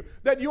lives in you,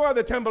 that you are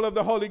the temple of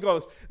the Holy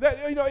Ghost, that,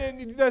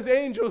 there's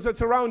angels that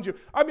surround you.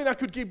 I mean, I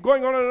could keep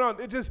going on and on.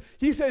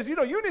 He says,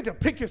 you need to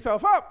pick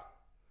yourself up.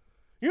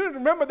 You need to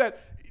remember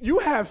that you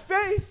have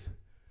faith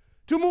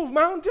to move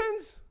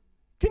mountains.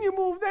 Can you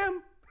move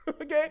them?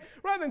 Okay,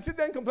 rather than sit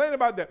there and complain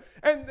about them.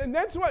 And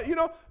that's what,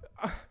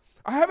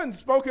 I haven't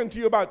spoken to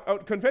you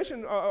about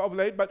confession of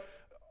late, but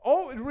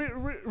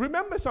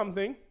remember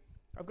something.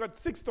 I've got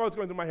 6 thoughts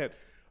going through my head.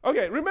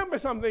 Okay, remember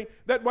something,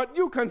 that what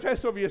you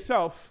confess over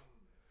yourself,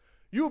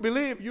 you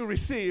believe, you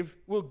receive,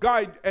 will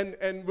guide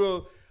and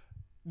will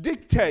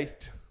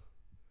dictate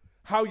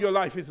how your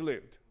life is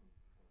lived.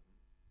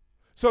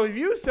 So if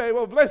you say,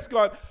 well, bless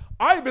God,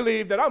 I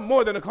believe that I'm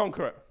more than a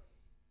conqueror.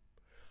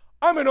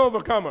 I'm an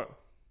overcomer.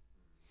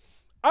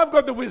 I've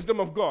got the wisdom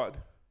of God.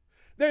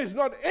 There is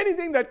not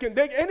anything that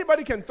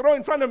anybody can throw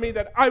in front of me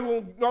that I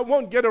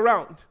won't get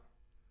around.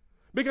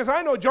 Because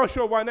I know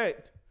Joshua 1:8.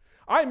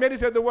 I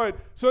meditate the word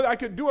so that I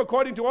could do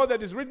according to all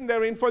that is written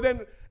therein. For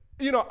then,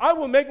 I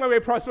will make my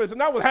way prosperous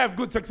and I will have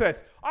good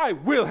success. I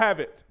will have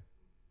it.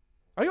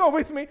 Are you all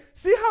with me?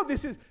 See how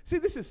this is? See,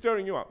 this is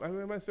stirring you up.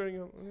 Am I stirring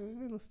you up? A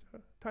little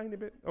tiny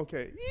bit?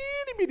 Okay.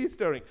 Itty bitty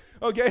stirring.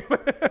 Okay.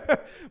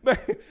 But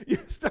you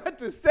start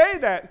to say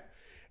that.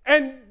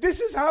 And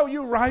this is how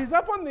you rise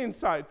up on the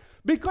inside.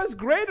 Because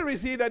greater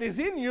is he that is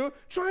in you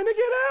trying to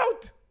get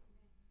out.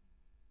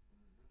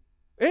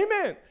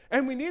 Amen.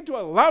 And we need to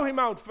allow him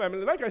out,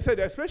 family. Like I said,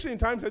 especially in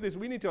times like this,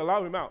 we need to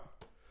allow him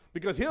out.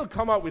 Because he'll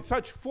come out with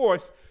such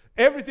force,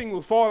 everything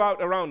will fall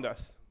out around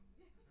us.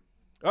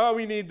 Oh,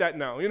 we need that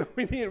now. We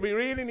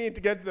really need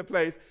to get to the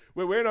place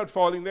where we're not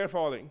falling, they're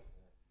falling.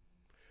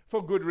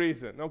 For good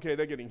reason. Okay,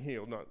 they're getting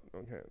healed, not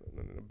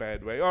in a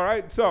bad way. All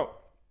right, so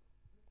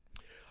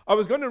I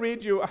was going to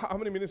read you, how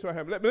many minutes do I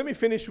have? Let me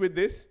finish with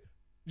this.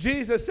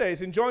 Jesus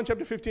says in John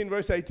chapter 15,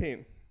 verse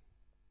 18,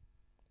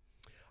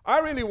 I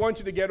really want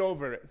you to get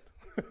over it.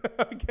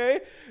 Okay?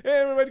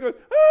 Everybody goes,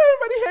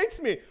 everybody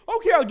hates me.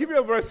 Okay, I'll give you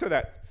a verse to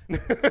that.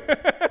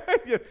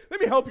 Yeah, let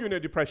me help you in your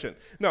depression.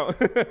 No.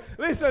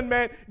 Listen,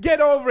 man,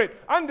 get over it.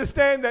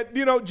 Understand that,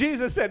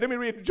 Jesus said, let me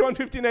read John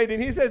 15, 18.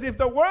 He says, if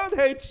the world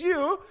hates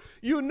you,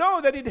 you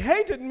know that it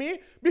hated me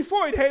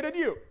before it hated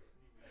you.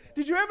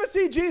 Did you ever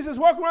see Jesus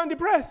walk around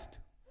depressed?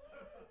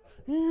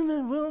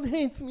 The world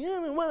hates me. I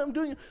don't know what I'm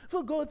doing.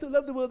 For God to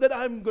love the world, that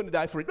I'm going to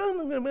die for it.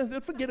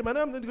 Forget it, man.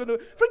 I'm not going to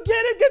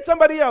forget it. Get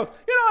somebody else.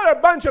 A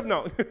bunch of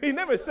no. He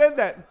never said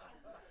that.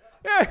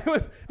 Yeah,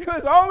 he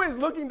was always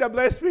looking to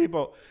bless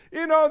people.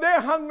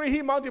 They're hungry,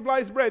 he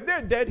multiplies bread.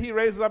 They're dead, he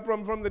raises up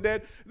from the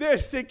dead. They're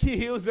sick, he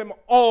heals them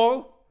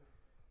all.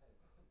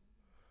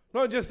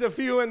 Not just a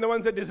few and the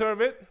ones that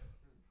deserve it.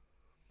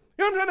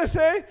 You know what I'm trying to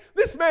say?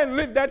 This man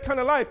lived that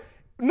kind of life.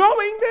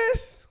 Knowing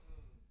this.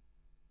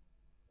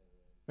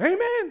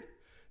 Amen.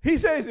 He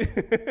says,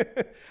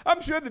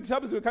 I'm sure the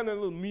disciples were kind of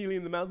a little mealy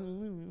in the mouth.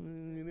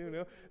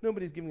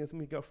 Nobody's giving us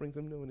meat offerings.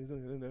 Nobody's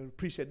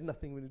appreciate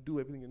nothing. We do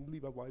everything and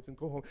leave our wives and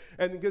go home.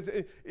 And because,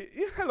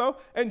 hello.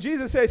 And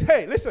Jesus says,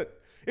 hey, listen,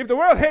 if the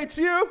world hates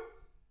you,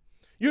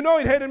 you know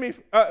it hated me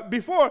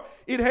before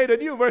it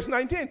hated you. Verse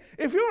 19.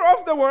 If you're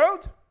of the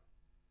world,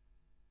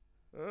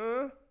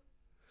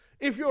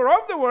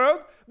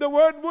 the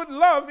world would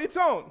love its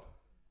own.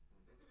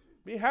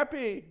 Be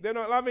happy. They're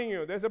not loving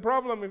you. There's a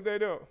problem if they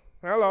do.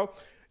 Hello.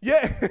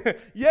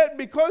 Yet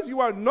because you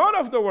are not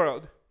of the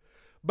world,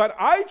 but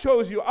I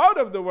chose you out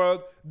of the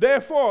world,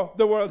 therefore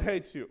the world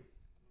hates you.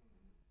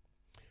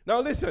 Now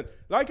listen,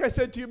 like I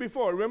said to you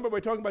before, remember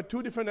we're talking about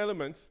two different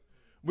elements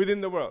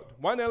within the world.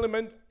 One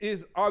element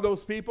are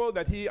those people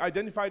that he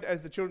identified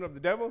as the children of the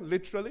devil,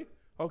 literally,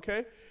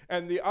 okay?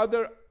 And the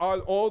other are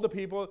all the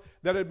people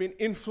that have been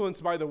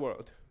influenced by the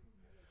world.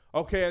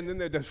 Okay, and then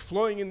they're just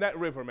flowing in that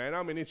river, man.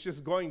 I mean, it's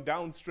just going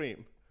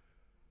downstream,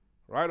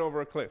 right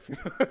over a cliff.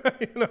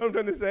 You know what I'm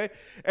trying to say?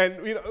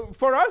 And,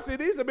 for us,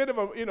 it is a bit of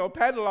a,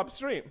 paddle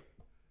upstream.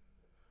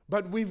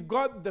 But we've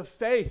got the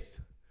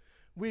faith.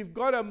 We've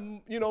got a,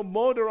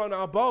 motor on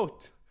our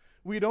boat.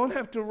 We don't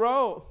have to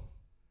row.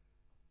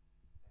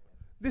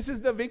 This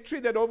is the victory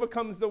that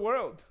overcomes the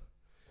world.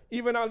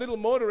 Even our little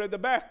motor at the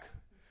back.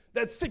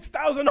 That's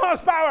 6,000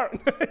 horsepower.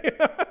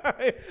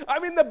 I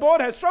mean, the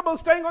boat has trouble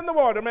staying on the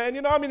water, man.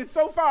 It's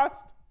so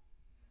fast.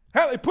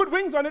 Hell, put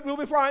wings on it, we'll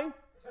be flying.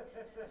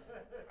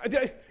 I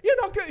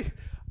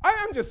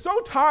am just so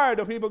tired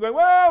of people going,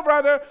 well,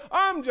 brother,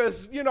 I'm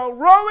just,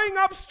 rowing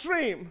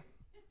upstream.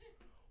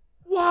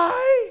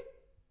 Why?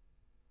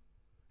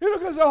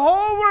 Because the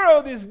whole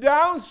world is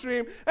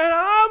downstream, and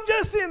I'm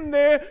just in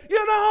there,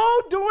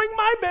 doing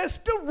my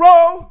best to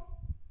row.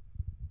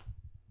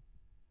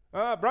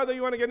 Brother,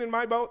 you want to get in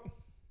my boat?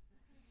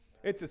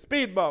 It's a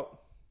speedboat.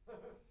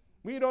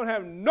 We don't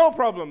have no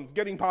problems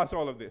getting past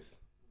all of this.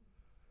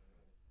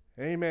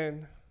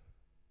 Amen.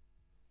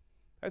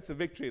 That's the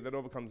victory that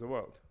overcomes the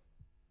world.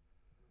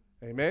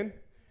 Amen.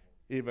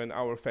 Even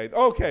our faith.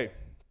 Okay.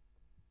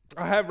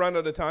 I have run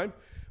out of time.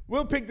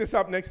 We'll pick this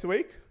up next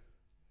week.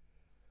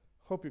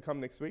 Hope you come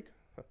next week.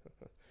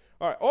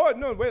 All right. Oh,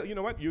 no, well, you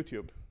know what?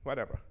 YouTube.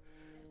 Whatever.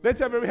 Let's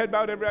have every head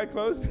bowed, every eye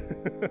closed.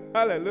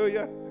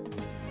 Hallelujah.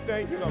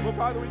 Thank you, Lord. Well,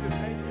 Father, we just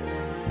thank you.